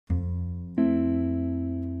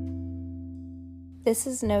This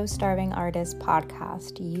is No Starving Artist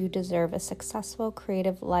podcast. You deserve a successful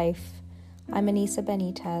creative life. I'm Anissa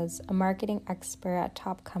Benitez, a marketing expert at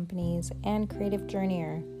top companies and creative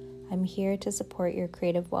journeyer. I'm here to support your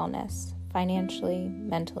creative wellness, financially,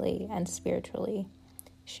 mentally, and spiritually.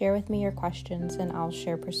 Share with me your questions and I'll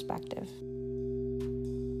share perspective.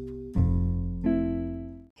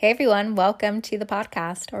 Hey everyone, welcome to the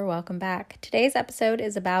podcast or welcome back. Today's episode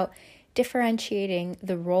is about differentiating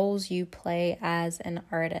the roles you play as an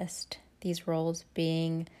artist. These roles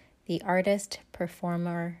being the artist,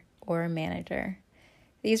 performer, or manager.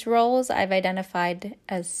 These roles I've identified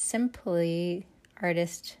as simply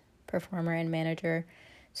artist, performer, and manager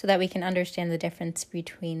so that we can understand the difference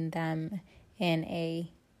between them in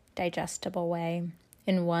a digestible way,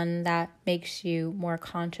 in one that makes you more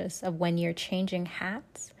conscious of when you're changing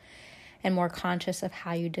hats and more conscious of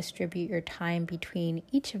how you distribute your time between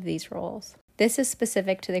each of these roles. This is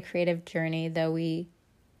specific to the creative journey, though we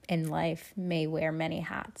in life may wear many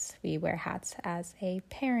hats. We wear hats as a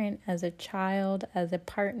parent, as a child, as a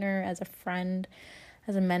partner, as a friend,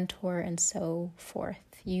 as a mentor, and so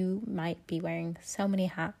forth. You might be wearing so many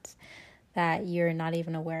hats that you're not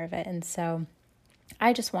even aware of it. And so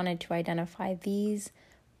I just wanted to identify these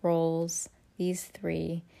roles, these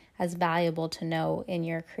three, as valuable to know in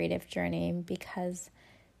your creative journey because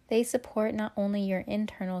they support not only your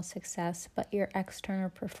internal success, but your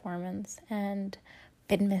external performance and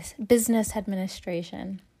business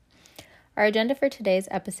administration. Our agenda for today's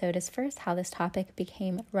episode is first how this topic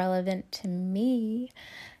became relevant to me.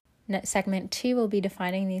 Segment 2 will be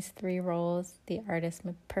defining these three roles, the artist,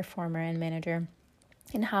 performer, and manager,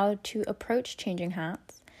 and how to approach changing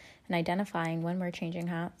hats and identifying when we're changing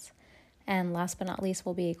hats. And last but not least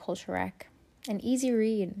will be a culture rec, an easy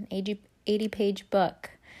read, an 80-page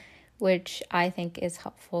book, which I think is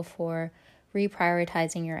helpful for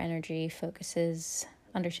reprioritizing your energy, focuses,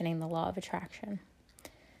 understanding the law of attraction.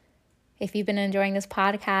 If you've been enjoying this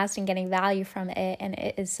podcast and getting value from it and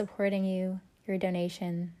it is supporting you, your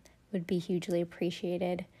donation would be hugely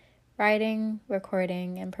appreciated. Writing,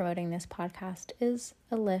 recording, and promoting this podcast is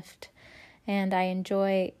a lift, and I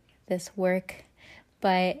enjoy this work,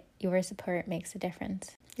 but your support makes a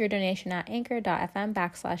difference. Your donation at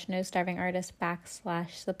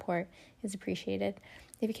anchor.fm/NoStarvingArtist/support is appreciated.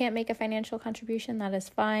 If you can't make a financial contribution, that is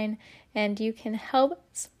fine, and you can help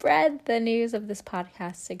spread the news of this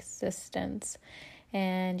podcast's existence.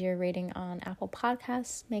 And your rating on Apple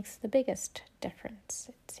Podcasts makes the biggest difference,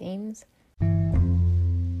 it seems.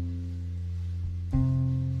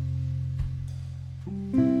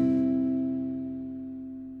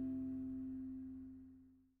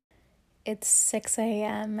 It's 6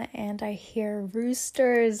 a.m. and I hear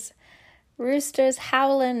roosters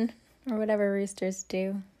howling, or whatever roosters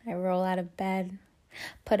do. I roll out of bed,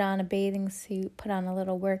 put on a bathing suit, put on a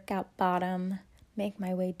little workout bottom, make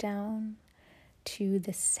my way down to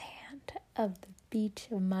the sand of the beach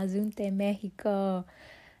of Mazunte, Mexico,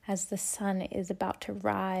 as the sun is about to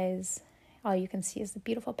rise. All you can see is the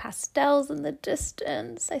beautiful pastels in the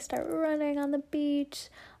distance. I start running on the beach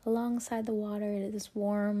alongside the water. It is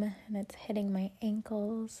warm and it's hitting my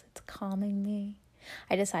ankles. It's calming me.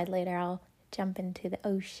 I decide later I'll jump into the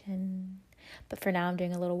ocean. But for now I'm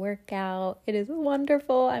doing a little workout. It is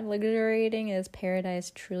wonderful. I'm luxuriating as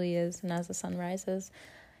paradise truly is. And as the sun rises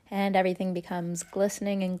and everything becomes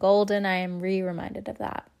glistening and golden, I am reminded of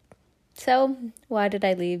that. So why did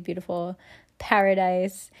I leave beautiful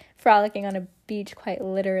paradise, frolicking on a beach quite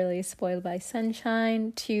literally spoiled by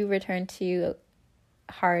sunshine, to return to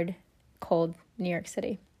hard, cold New York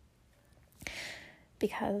City?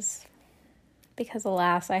 Because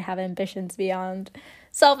alas, I have ambitions beyond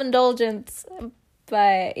self-indulgence.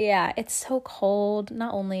 But yeah, it's so cold.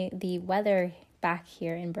 Not only the weather back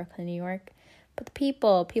here in Brooklyn, New York, but the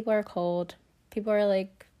people are cold. People are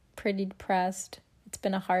like pretty depressed. It's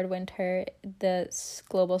been a hard winter. The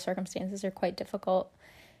global circumstances are quite difficult.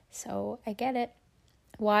 So I get it.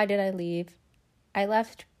 Why did I leave? I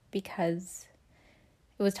left because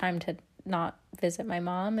it was time to not visit my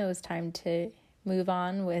mom. It was time to move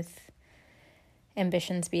on with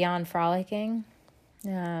ambitions beyond frolicking.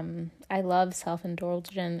 I love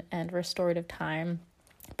self-indulgent and restorative time.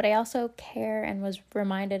 But I also care and was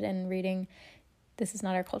reminded in reading, this is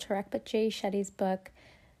not our culture rec, but Jay Shetty's book,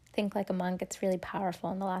 Think Like a Monk. It's really powerful,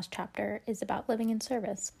 and the last chapter is about living in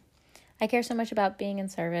service. I care so much about being in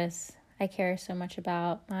service. I care so much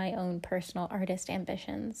about my own personal artist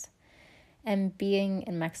ambitions. And being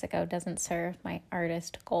in Mexico doesn't serve my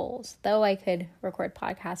artist goals. Though I could record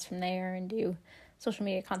podcasts from there and do social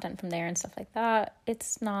media content from there and stuff like that,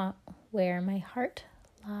 it's not where my heart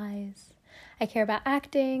lies. I care about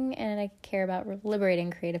acting, and I care about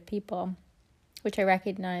liberating creative people, which I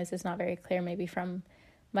recognize is not very clear maybe from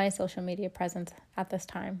my social media presence at this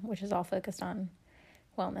time, which is all focused on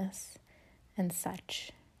wellness and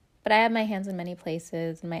such. But I have my hands in many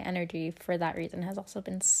places, and my energy for that reason has also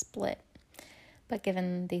been split. But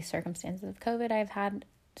given the circumstances of COVID, I've had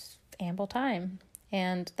ample time,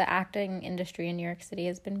 and the acting industry in New York City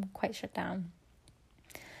has been quite shut down.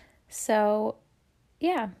 So,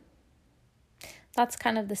 yeah, that's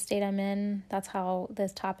kind of the state I'm in. That's how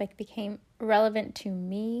this topic became relevant to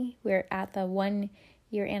me. We're at the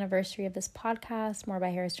 1-year anniversary of this podcast. More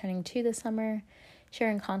by Her is turning 2 this summer,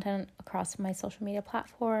 sharing content across my social media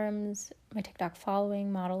platforms, my TikTok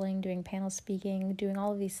following, modeling, doing panel speaking, doing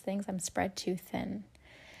all of these things. I'm spread too thin.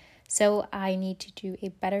 So I need to do a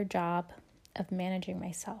better job of managing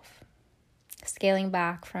myself, scaling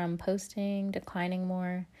back from posting, declining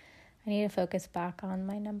more. I need to focus back on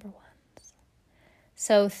my number ones.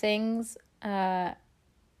 So things are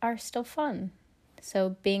still fun.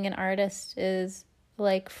 So being an artist is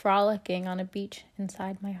like frolicking on a beach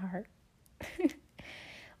inside my heart.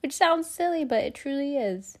 Which sounds silly, but it truly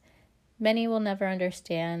is. Many will never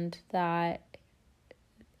understand that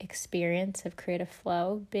experience of creative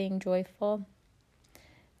flow, being joyful,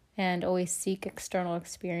 and always seek external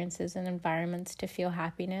experiences and environments to feel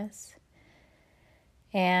happiness.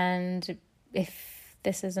 And if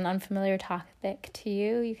this is an unfamiliar topic to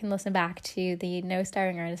you, you can listen back to the No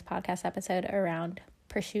Starving Artist podcast episode around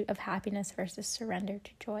pursuit of happiness versus surrender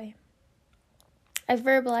to joy. I've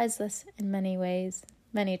verbalized this in many ways,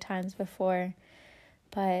 many times before,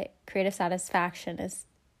 but creative satisfaction is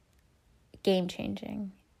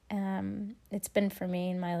game-changing. It's been for me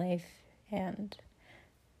in my life, and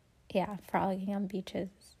yeah, frolicking on beaches,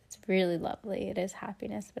 it's really lovely. It is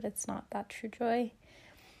happiness, but it's not that true joy.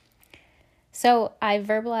 So I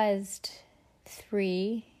verbalized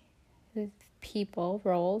 3 people,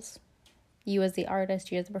 roles. You as the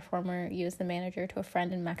artist, you as the performer, you as the manager, to a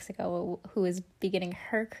friend in Mexico who is beginning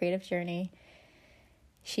her creative journey.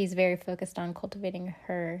 She's very focused on cultivating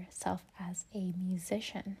herself as a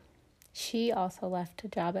musician. She also left a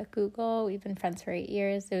job at Google. We've been friends for 8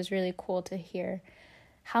 years. It was really cool to hear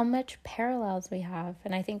how much parallels we have.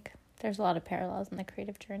 And I think there's a lot of parallels in the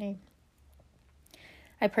creative journey.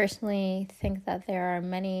 I personally think that there are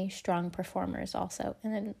many strong performers also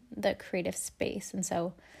in the creative space. And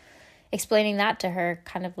so explaining that to her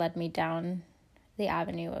kind of led me down the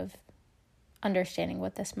avenue of understanding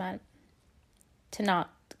what this meant. To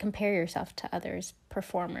not compare yourself to others'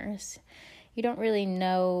 performers. You don't really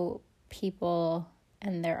know people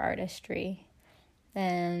and their artistry.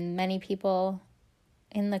 And many people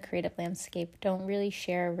in the creative landscape don't really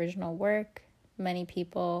share original work. Many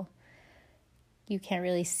people, you can't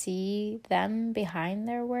really see them behind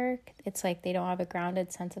their work. It's like they don't have a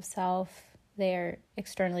grounded sense of self. They're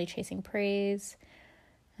externally chasing praise.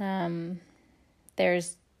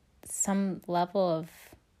 There's some level of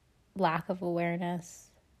lack of awareness,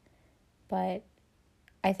 but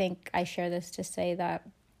I think I share this to say that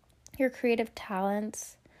your creative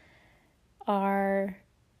talents are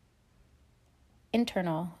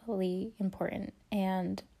internally important,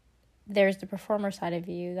 and there's the performer side of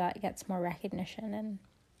you that gets more recognition,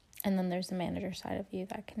 and then there's the manager side of you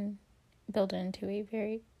that can build into a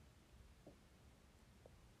very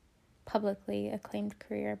publicly acclaimed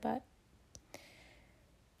career. But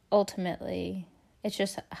ultimately, it's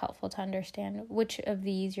just helpful to understand which of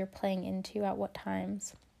these you're playing into at what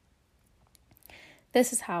times.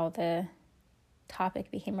 This is how the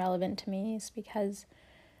topic became relevant to me, is because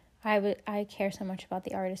I care so much about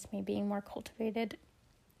the artist me being more cultivated,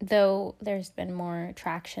 though there's been more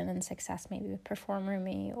traction and success maybe with performer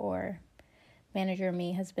me or manager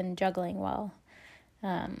me has been juggling well.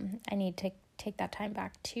 I need to take that time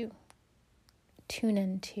back to tune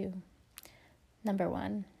into number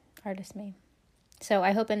 1, artist me. So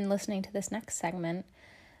I hope in listening to this next segment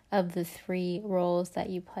of the 3 roles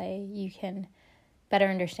that you play, you can better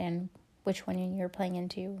understand which one you're playing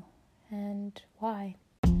into and why.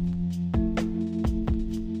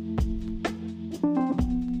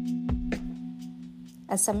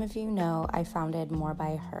 As some of you know, I founded More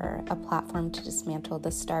by Her, a platform to dismantle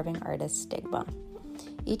the starving artist stigma.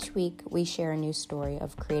 Each week, we share a new story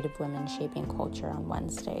of creative women shaping culture on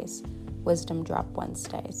Wednesdays, Wisdom Drop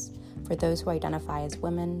Wednesdays, for those who identify as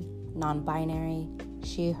women, non-binary,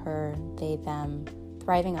 she, her, they, them,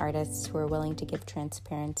 thriving artists who are willing to give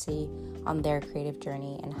transparency on their creative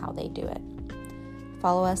journey and how they do it.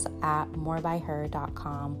 Follow us at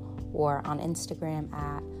morebyher.com or on Instagram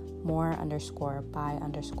at more_by_her.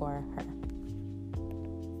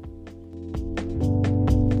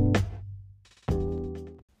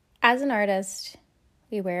 As an artist,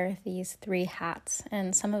 we wear these 3 hats,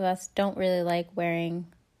 and some of us don't really like wearing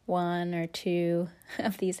 1 or 2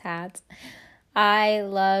 of these hats. I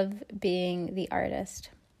love being the artist.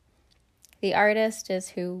 The artist is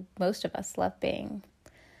who most of us love being.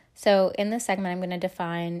 So in this segment, I'm going to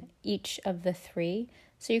define each of the 3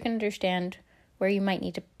 so you can understand where you might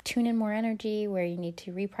need to tune in more energy, where you need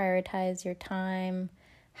to reprioritize your time,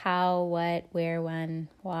 how, what, where, when,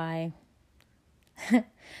 why.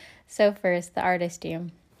 So first, the artist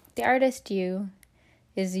you. The artist you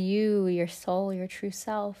is you, your soul, your true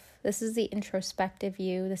self. This is the introspective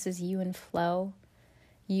you. This is you in flow,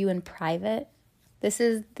 you in private. This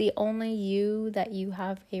is the only you that you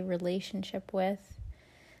have a relationship with.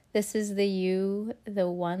 This is the you, the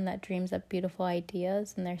one that dreams up beautiful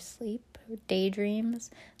ideas in their sleep,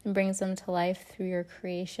 daydreams, and brings them to life through your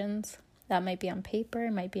creations. That might be on paper,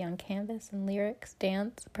 it might be on canvas and lyrics,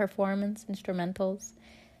 dance, performance, instrumentals.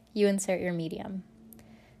 You insert your medium.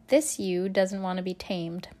 This you doesn't want to be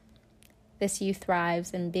tamed. This you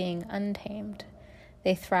thrives in being untamed.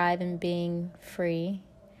 They thrive in being free,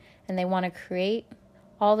 and they want to create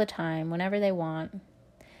all the time, whenever they want.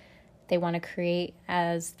 They want to create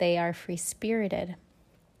as they are free-spirited.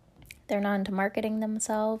 They're not into marketing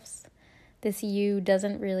themselves. This you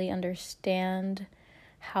doesn't really understand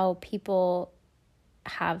how people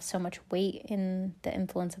have so much weight in the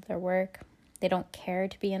influence of their work. They don't care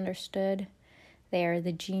to be understood. They are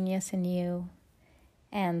the genius in you.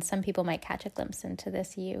 And some people might catch a glimpse into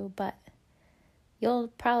this you, but you'll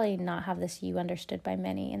probably not have this you understood by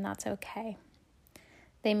many, and that's okay.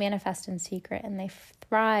 They manifest in secret and they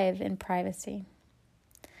thrive in privacy.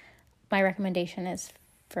 My recommendation is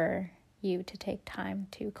for you to take time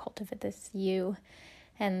to cultivate this you.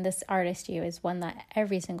 And this artist you is one that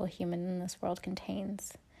every single human in this world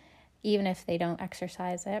contains, even if they don't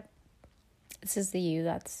exercise it. This is the you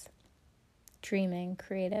that's dreaming,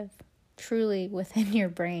 creative, truly within your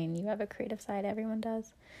brain. You have a creative side, everyone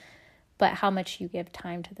does. But how much you give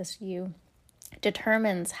time to this you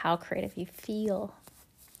determines how creative you feel.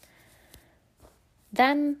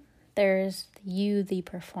 Then there's you, the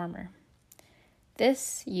performer.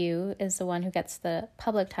 This you is the one who gets the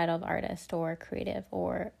public title of artist or creative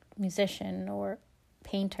or musician or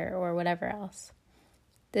painter or whatever else.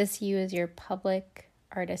 This you is your public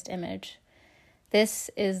artist image. This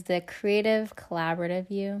is the creative,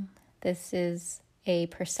 collaborative you. This is a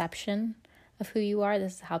perception of who you are.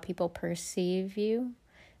 This is how people perceive you.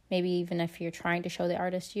 Maybe even if you're trying to show the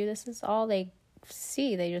artist you, this is all they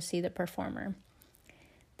see. They just see the performer.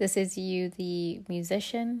 This is you, the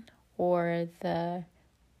musician, or the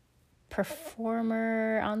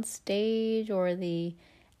performer on stage, or the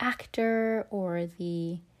actor, or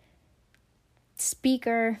the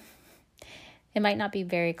speaker. It might not be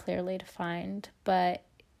very clearly defined, but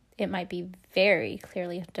it might be very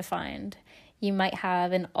clearly defined. You might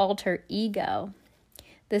have an alter ego.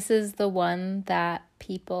 This is the one that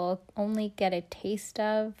people only get a taste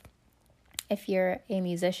of. If you're a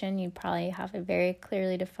musician, you probably have a very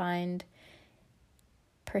clearly defined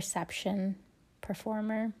perception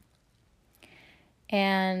performer.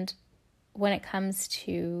 And when it comes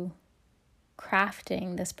to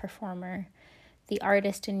crafting this performer, the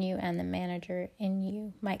artist in you and the manager in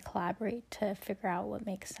you might collaborate to figure out what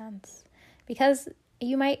makes sense. Because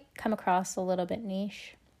you might come across a little bit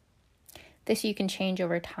niche. This you can change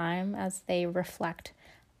over time as they reflect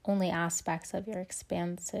only aspects of your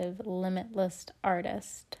expansive, limitless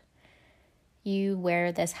artist. You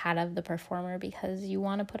wear this hat of the performer because you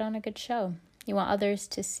want to put on a good show. You want others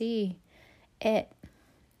to see it.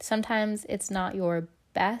 Sometimes it's not your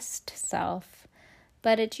best self,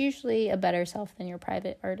 but it's usually a better self than your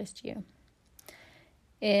private artist you.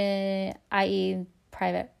 I.e.,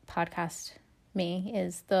 private podcast me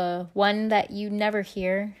is the one that you never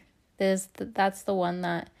hear. That's the one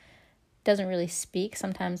that doesn't really speak,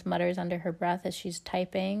 sometimes mutters under her breath as she's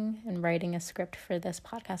typing and writing a script for this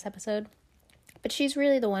podcast episode. But she's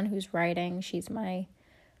really the one who's writing. She's my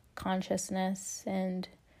consciousness, and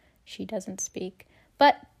she doesn't speak.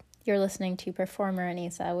 But you're listening to Performer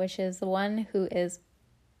Anissa, which is the one who is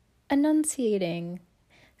enunciating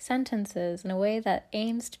sentences in a way that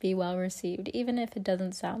aims to be well received, even if it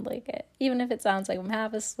doesn't sound like it. Even if it sounds like I'm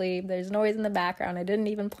half asleep, there's noise in the background, I didn't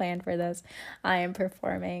even plan for this. I am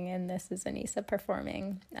performing, and this is Anissa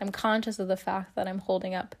performing. I'm conscious of the fact that I'm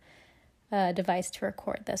holding up a device to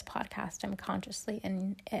record this podcast. I'm consciously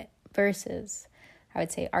in it, versus, I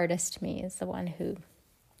would say, artist me is the one who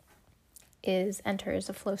enters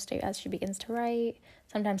a flow state as she begins to write,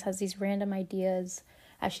 sometimes has these random ideas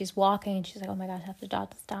as she's walking, and she's like, oh my gosh, I have to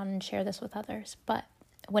jot this down and share this with others. But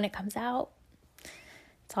when it comes out,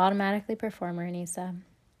 It's automatically performer, Anissa.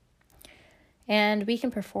 And we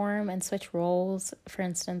can perform and switch roles. For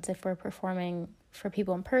instance, if we're performing for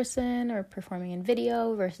people in person or performing in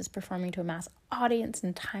video versus performing to a mass audience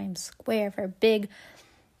in Times Square for a big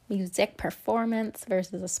music performance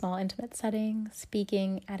versus a small intimate setting,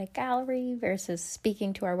 speaking at a gallery versus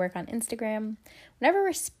speaking to our work on Instagram. Whenever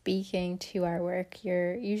we're speaking to our work,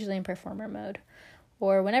 you're usually in performer mode.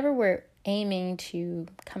 Or whenever we're aiming to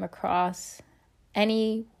come across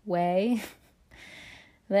any way,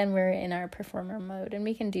 then we're in our performer mode. And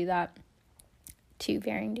we can do that to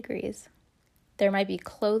varying degrees. There might be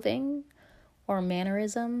clothing or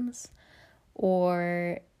mannerisms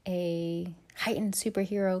or a heightened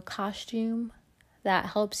superhero costume that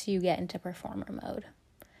helps you get into performer mode.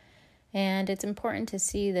 And it's important to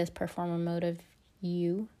see this performer mode of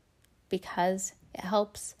you because it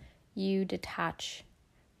helps you detach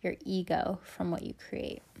your ego from what you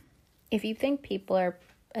create. If you think people are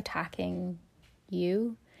attacking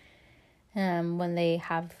you when they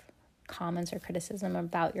have comments or criticism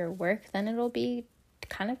about your work, then it'll be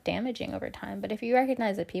kind of damaging over time. But if you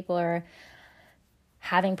recognize that people are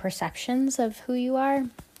having perceptions of who you are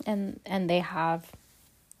and they have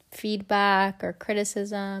feedback or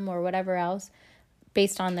criticism or whatever else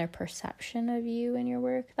based on their perception of you and your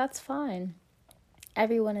work, that's fine.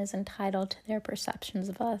 Everyone is entitled to their perceptions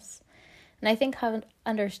of us. And I think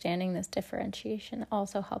understanding this differentiation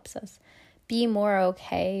also helps us be more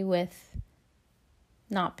okay with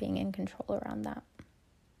not being in control around that.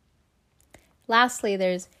 Lastly,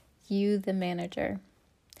 there's you, the manager.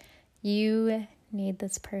 You need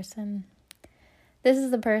this person. This is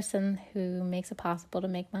the person who makes it possible to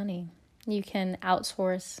make money. You can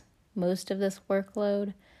outsource most of this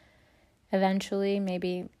workload. Eventually,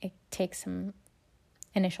 maybe it takes some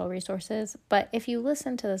initial resources. But if you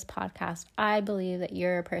listen to this podcast, I believe that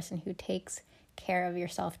you're a person who takes care of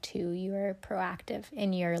yourself too. You are proactive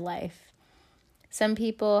in your life. Some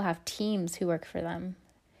people have teams who work for them.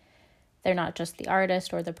 They're not just the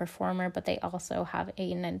artist or the performer, but they also have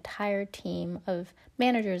an entire team of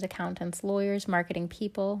managers, accountants, lawyers, marketing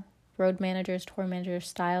people, road managers, tour managers,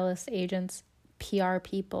 stylists, agents, PR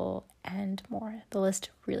people, and more. The list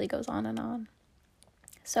really goes on and on.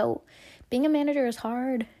 So being a manager is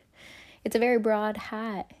hard. It's a very broad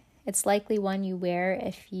hat. It's likely one you wear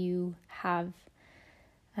if you have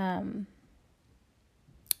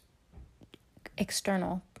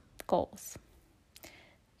external goals.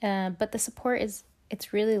 But the support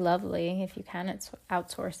it's really lovely if you can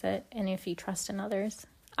outsource it and if you trust in others.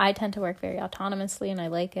 I tend to work very autonomously and I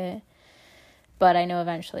like it, but I know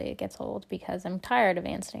eventually it gets old because I'm tired of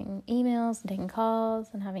answering emails and taking calls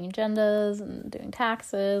and having agendas and doing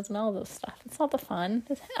taxes and all this stuff. It's not the fun.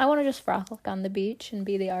 I want to just frolic on the beach and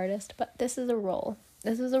be the artist, but this is a role.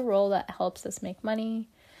 This is a role that helps us make money,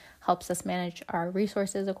 helps us manage our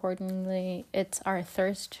resources accordingly. It's our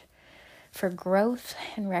thirst for growth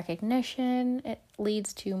and recognition. It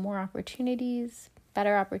leads to more opportunities,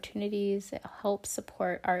 better opportunities. It helps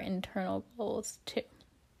support our internal goals too.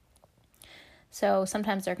 So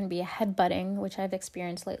sometimes there can be a headbutting, which I've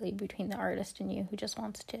experienced lately between the artist and you who just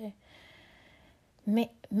wants to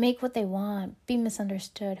make what they want, be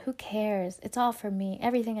misunderstood. Who cares? It's all for me.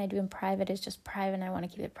 Everything I do in private is just private and I want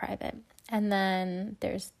to keep it private. And then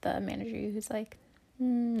there's the manager who's like,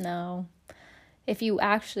 no. If you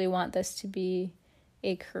actually want this to be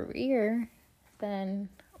a career, then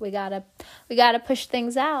we gotta push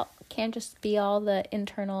things out. Can't just be all the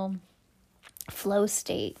internal flow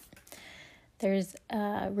state. There's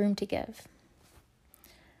room to give.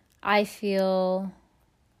 I feel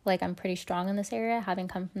like I'm pretty strong in this area, having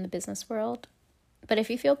come from the business world. But if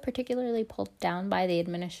you feel particularly pulled down by the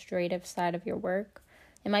administrative side of your work,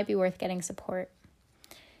 it might be worth getting support.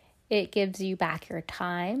 It gives you back your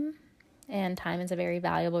time. And time is a very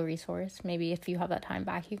valuable resource. Maybe if you have that time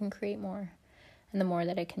back, you can create more. And the more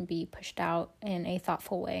that it can be pushed out in a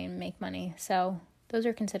thoughtful way and make money. So those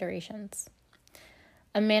are considerations.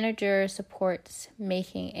 A manager supports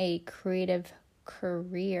making a creative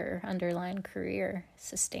career, underline career,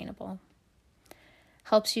 sustainable.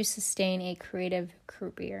 Helps you sustain a creative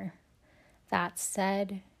career. That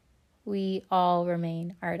said, we all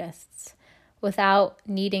remain artists without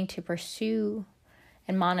needing to pursue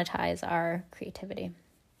and monetize our creativity.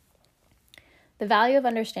 The value of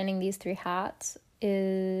understanding these three hats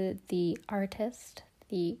is the artist,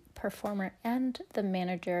 the performer, and the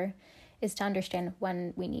manager is to understand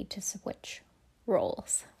when we need to switch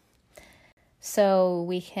roles. So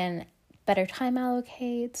we can better time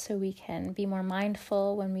allocate, so we can be more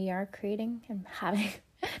mindful when we are creating and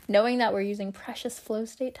knowing that we're using precious flow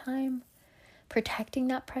state time, protecting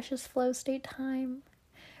that precious flow state time,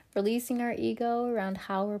 releasing our ego around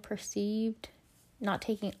how we're perceived, not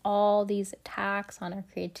taking all these attacks on our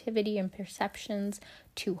creativity and perceptions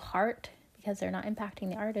to heart, because they're not impacting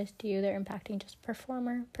the artist, they're impacting just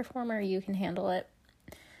performer, you can handle it.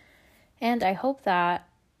 And I hope that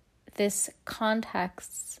this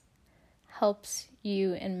context helps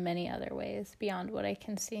you in many other ways beyond what I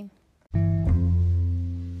can see.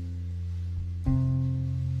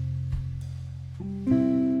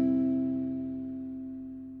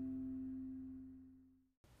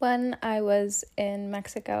 When I was in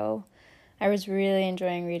Mexico, I was really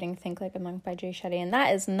enjoying reading Think Like a Monk by Jay Shetty, and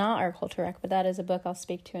that is not our culture rec, but that is a book I'll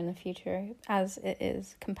speak to in the future, as it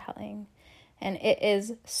is compelling. And it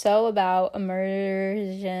is so about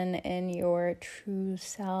immersion in your true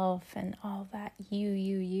self and all that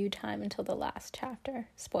you time until the last chapter,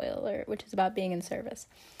 spoiler alert, which is about being in service.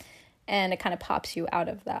 And it kind of pops you out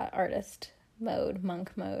of that artist mode,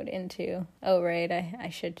 monk mode, into, oh, right, I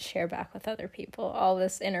should share back with other people. All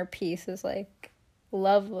this inner peace is like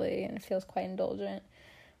lovely and it feels quite indulgent.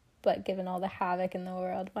 But given all the havoc in the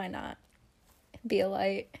world, why not be a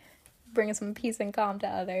light, bring some peace and calm to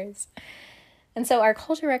others? And so Our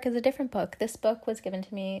Culture Wreck is a different book. This book was given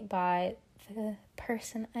to me by the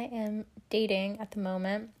person I am dating at the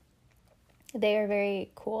moment. They are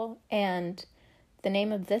very cool. And the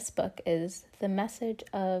name of this book is The Message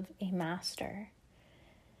of a Master.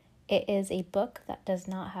 It is a book that does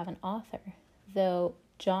not have an author, though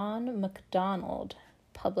John MacDonald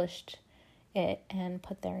published it and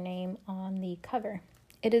put their name on the cover.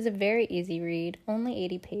 It is a very easy read, only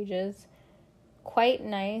 80 pages, quite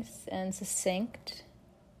nice and succinct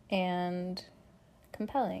and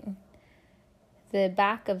compelling. The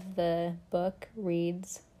back of the book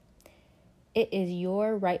reads, "It is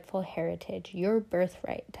your rightful heritage, your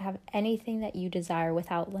birthright, to have anything that you desire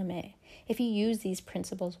without limit. If you use these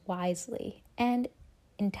principles wisely and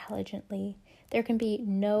intelligently, there can be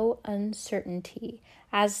no uncertainty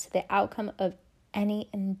as to the outcome of any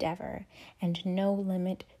endeavor and no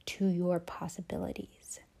limit to your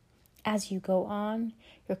possibilities. As you go on,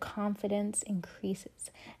 your confidence increases,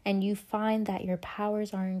 and you find that your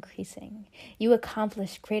powers are increasing. You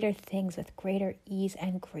accomplish greater things with greater ease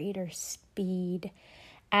and greater speed.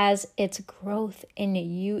 As its growth in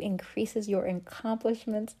you increases, your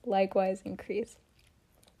accomplishments likewise increase."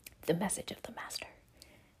 The message of the master.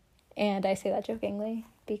 And I say that jokingly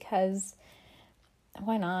because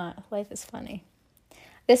why not? Life is funny.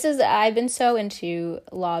 I've been so into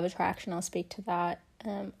law of attraction. I'll speak to that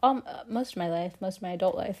most of my life, most of my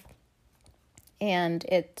adult life. And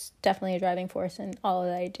it's definitely a driving force in all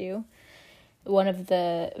that I do. One of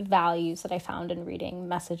the values that I found in reading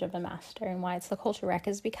Message of a Master and why it's the culture wreck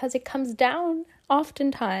is because it comes down,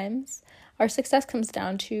 oftentimes, our success comes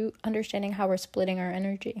down to understanding how we're splitting our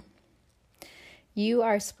energy. You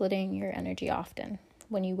are splitting your energy often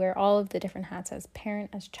when you wear all of the different hats as parent,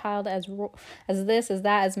 as child, as this, as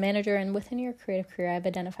that, as manager. And within your creative career, I've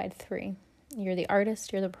identified 3. You're the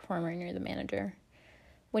artist, you're the performer, and you're the manager.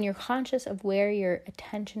 When you're conscious of where your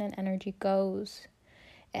attention and energy goes,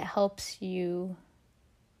 it helps you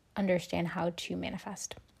understand how to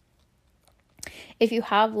manifest. If you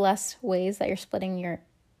have less ways that you're splitting your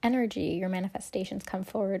energy, your manifestations come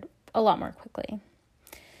forward a lot more quickly.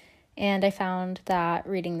 And I found that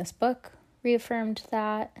reading this book reaffirmed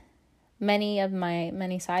that many of my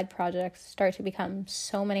many side projects start to become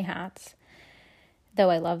so many hats. Though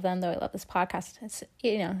I love them, though I love this podcast,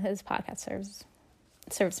 this podcast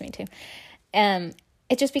serves me too.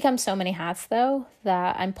 It just becomes so many hats, though,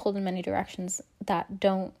 that I'm pulled in many directions that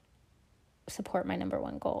don't support my number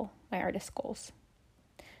one goal, my artist goals,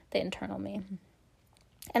 the internal me.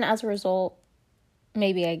 And as a result,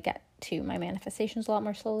 maybe I get to my manifestations a lot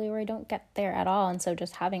more slowly, or I don't get there at all. And so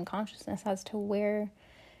just having consciousness as to where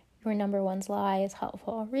your number ones lie is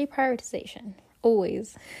helpful. Reprioritization,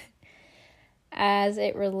 always. As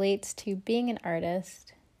it relates to being an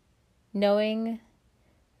artist, knowing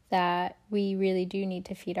that we really do need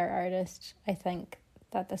to feed our artists, I think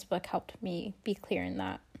that this book helped me be clear in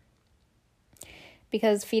that.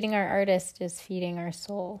 Because feeding our artist is feeding our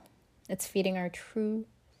soul. It's feeding our true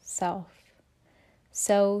self.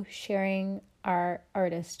 So sharing our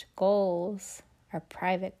artist goals, our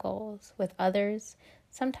private goals with others,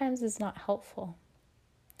 sometimes is not helpful.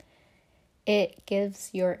 It gives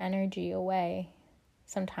your energy away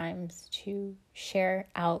sometimes to share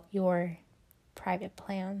out your private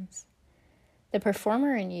plans. The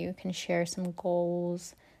performer in you can share some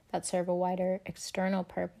goals that serve a wider external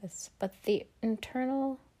purpose, but the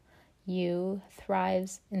internal you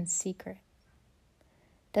thrives in secret.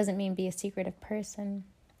 Doesn't mean be a secretive person.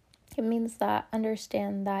 It means that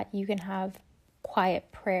understand that you can have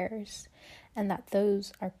quiet prayers, and that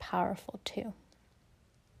those are powerful too.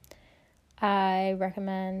 I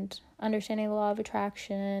recommend understanding the law of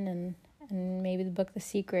attraction and maybe the book The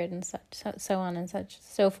Secret and such, so on and such,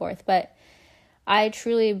 so forth. But I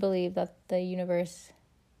truly believe that the universe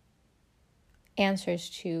answers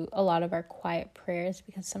to a lot of our quiet prayers,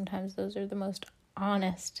 because sometimes those are the most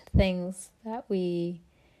honest things that we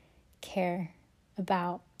care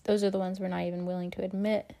about. Those are the ones we're not even willing to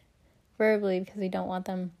admit verbally, because we don't want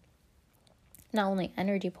them, not only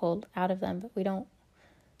energy pulled out of them, but we don't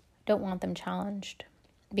want them challenged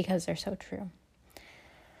because they're so true.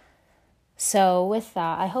 So with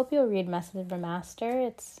that, I hope you'll read Message of a Master.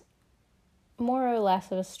 It's more or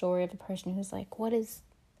less of a story of a person who's like, what is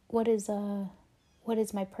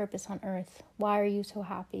my purpose on earth? Why are you so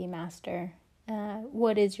happy, Master?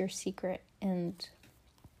 What is your secret? And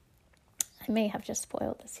I may have just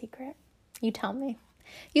spoiled the secret. You tell me.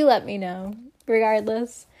 You let me know.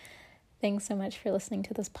 Regardless, thanks so much for listening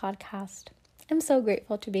to this podcast. I'm so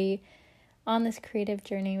grateful to be on this creative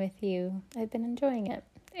journey with you. I've been enjoying it.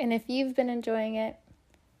 And if you've been enjoying it,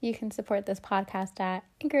 you can support this podcast at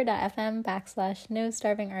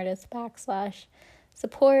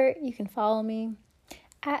anchor.fm/NoStarvingArtist/support. You can follow me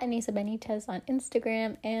at Anissa Benitez on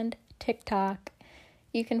Instagram and TikTok.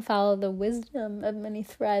 You can follow the wisdom of many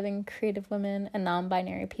thriving creative women and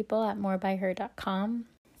non-binary people at morebyher.com.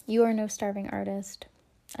 You are no starving artist.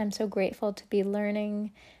 I'm so grateful to be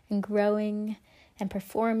learning and growing and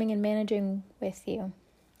performing and managing with you.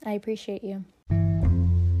 I appreciate you.